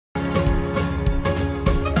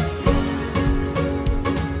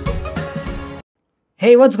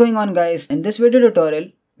Hey, what's going on guys? In this video tutorial,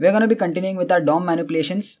 we're going to be continuing with our DOM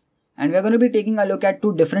manipulations and we're going to be taking a look at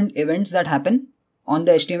two different events that happen on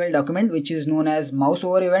the HTML document, which is known as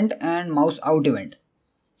MouseOver event and MouseOut event.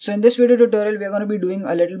 So in this video tutorial, we're going to be doing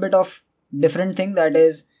a little bit of different thing, that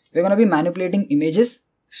is we're going to be manipulating images.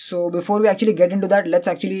 So before we actually get into that, let's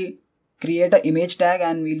actually create an image tag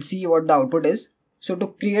and we'll see what the output is. So to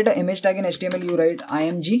create an image tag in HTML, you write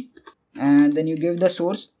img and then you give the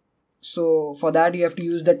source. So for that you have to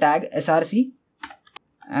use the tag src,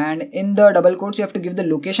 and in the double quotes you have to give the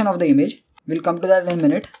location of the image. We'll come to that in a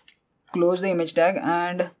minute. Close the image tag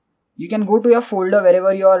and you can go to your folder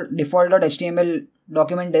wherever your default.html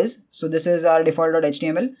document is. So this is our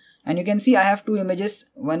default.html and you can see I have two images.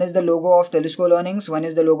 One is the logo of Telesco Learnings, one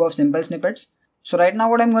is the logo of Simple Snippets. So right now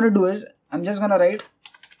what I'm going to do is I'm just going to write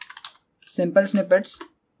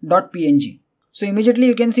simplesnippets.png. So immediately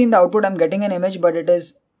you can see in the output I'm getting an image, but it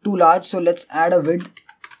is too large, so let's add a width.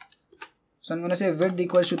 So I'm going to say width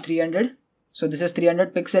equals to 300. So this is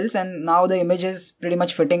 300 pixels and now the image is pretty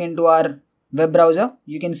much fitting into our web browser.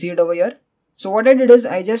 You can see it over here. So what I did is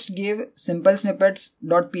I just gave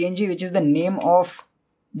simplesnippets.png, which is the name of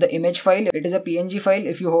the image file. It is a PNG file.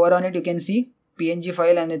 If you hover on it, you can see PNG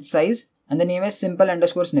file and its size, and the name is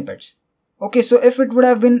simple_snippets. Okay, so if it would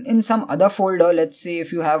have been in some other folder, let's say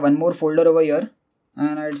if you have one more folder over here,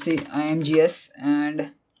 and I'd say imgs,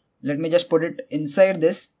 and let me just put it inside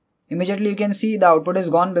this. Immediately you can see the output is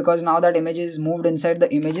gone because now that image is moved inside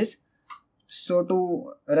the images. So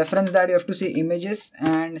to reference that, you have to say images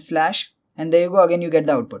and slash, and there you go, again you get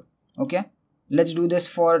the output. Okay, let's do this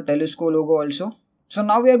for Telesco logo also. So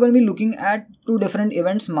now we are going to be looking at two different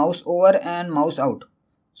events, MouseOver and MouseOut.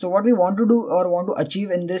 So what we want to do or want to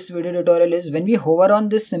achieve in this video tutorial is when we hover on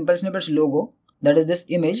this Simple Snippets logo, that is this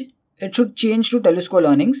image, it should change to Telesco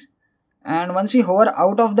Learnings. And once we hover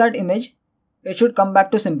out of that image, it should come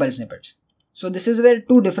back to Simple Snippets. So this is where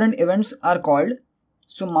two different events are called.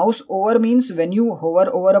 So mouse over means when you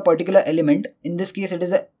hover over a particular element. In this case it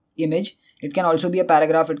is an image. It can also be a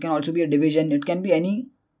paragraph, it can also be a division, it can be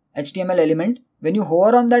any HTML element. When you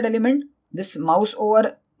hover on that element, this mouse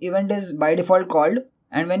over event is by default called,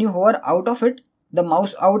 and when you hover out of it, the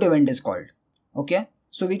mouse out event is called. Okay.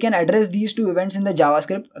 So we can address these two events in the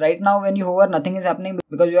JavaScript. Right now when you hover, nothing is happening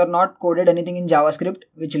because you are not coded anything in JavaScript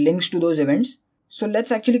which links to those events. So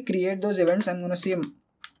let's actually create those events. I'm going to say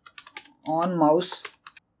on mouse,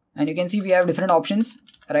 and you can see we have different options.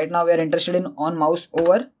 Right now we are interested in on mouse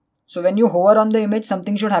over. So when you hover on the image,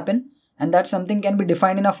 something should happen, and that something can be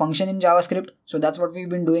defined in a function in JavaScript. So that's what we've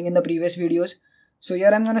been doing in the previous videos. So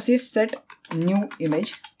here I'm going to say set new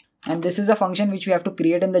image. And this is a function which we have to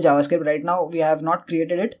create in the JavaScript. Right now we have not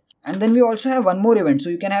created it. And then we also have one more event.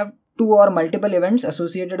 So you can have two or multiple events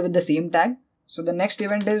associated with the same tag. So the next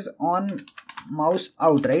event is on mouse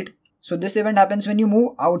out, right? So this event happens when you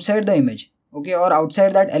move outside the image, okay, or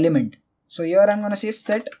outside that element. So here I'm going to say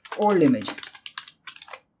set old image.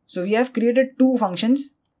 So we have created two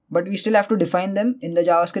functions, but we still have to define them in the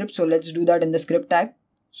JavaScript. So let's do that in the script tag.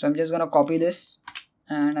 So I'm just going to copy this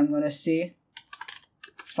and I'm going to say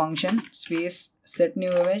function space set new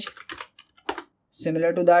image.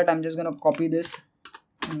 Similar to that, I'm just going to copy this.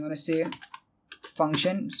 I'm going to say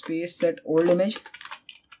function space set old image.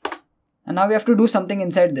 And now we have to do something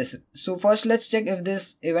inside this. So first let's check if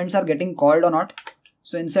these events are getting called or not.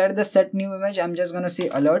 So inside the set new image, I'm just going to say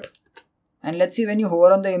alert. And let's see when you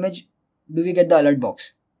hover on the image, do we get the alert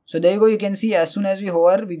box? So there you go. You can see as soon as we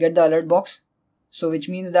hover, we get the alert box. So which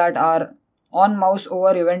means that our on mouse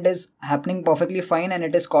over event is happening perfectly fine and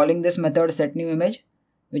it is calling this method set new image,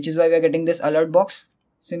 which is why we are getting this alert box.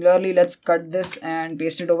 Similarly, let's cut this and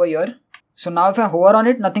paste it over here. So now if I hover on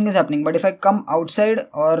it, nothing is happening, but if I come outside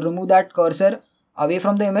or remove that cursor away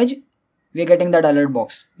from the image, we are getting that alert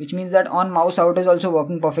box, which means that on mouse out is also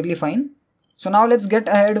working perfectly fine. So now let's get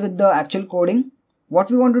ahead with the actual coding.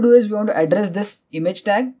 What we want to do is we want to address this image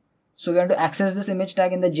tag. So we want to access this image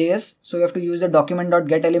tag in the JS. So we have to use the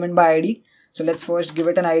document.getElementById. So let's first give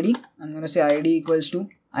it an ID. I'm going to say ID equals to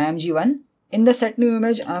img1. In the set new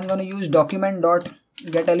image, I'm going to use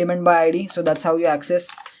document.getElementById. So that's how you access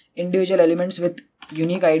individual elements with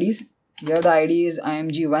unique IDs. Here the ID is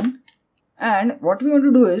img1. And what we want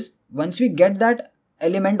to do is once we get that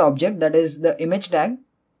element object, that is the image tag,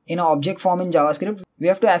 in an object form in JavaScript, we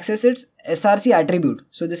have to access its src attribute.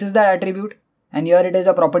 So this is that attribute and here it is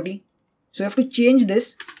a property. So we have to change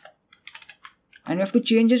this and we have to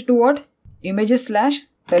change it to what? Images slash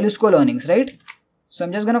Telesco Learnings, right? So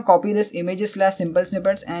I'm just going to copy this images slash simple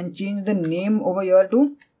snippets and change the name over here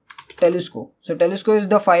to Telesco. So Telesco is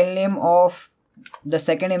the file name of the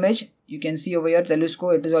second image. You can see over here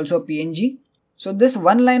Telesco, it is also a PNG. So this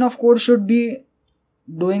one line of code should be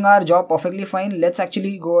doing our job perfectly fine. Let's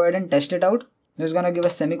actually go ahead and test it out. I'm just gonna give a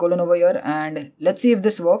semicolon over here and let's see if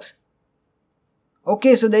this works.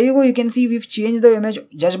 Okay, so there you go. You can see we've changed the image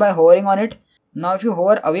just by hovering on it. Now if you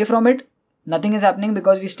hover away from it, nothing is happening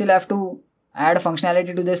because we still have to add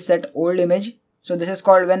functionality to this set old image. So this is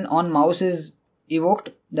called when on mouse is evoked,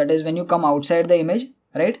 that is when you come outside the image,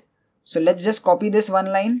 right? So let's just copy this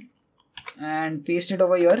one line and paste it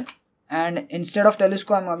over here, and instead of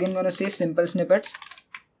telescope I'm again going to say simple snippets.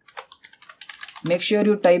 Make sure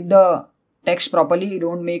you type the text properly.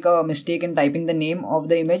 Don't make a mistake in typing the name of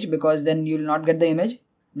the image because then you will not get the image.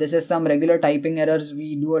 This is some regular typing errors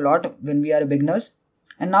we do a lot when we are beginners.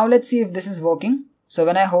 And now let's see if this is working. So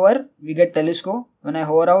when I hover, we get telescope. When I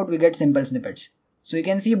hover out, we get simple snippets. So you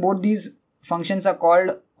can see both these functions are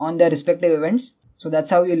called on their respective events. So that's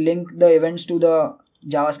how you link the events to the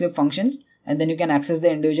JavaScript functions, and then you can access the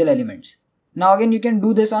individual elements. Now again, you can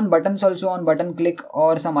do this on buttons also, on button click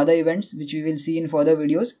or some other events which we will see in further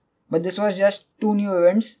videos. But this was just two new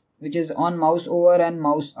events, which is on MouseOver and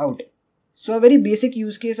MouseOut. So a very basic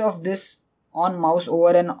use case of this on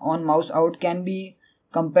MouseOver and on MouseOut can be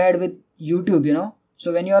compared with YouTube, you know.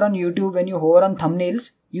 So when you are on YouTube, when you hover on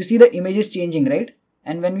thumbnails, you see the image is changing, right?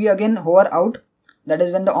 And when we again hover out, that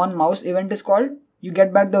is when the on mouse event is called, you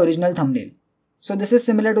get back the original thumbnail. So this is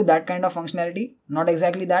similar to that kind of functionality. Not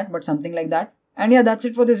exactly that, but something like that. And yeah, that's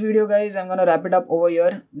it for this video, guys. I'm gonna wrap it up over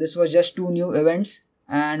here. This was just two new events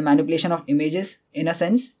and manipulation of images in a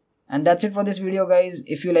sense. And that's it for this video, guys.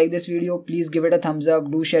 If you like this video, please give it a thumbs up.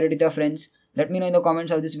 Do share it with your friends. Let me know in the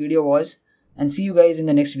comments how this video was. And see you guys in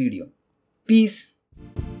the next video. Peace.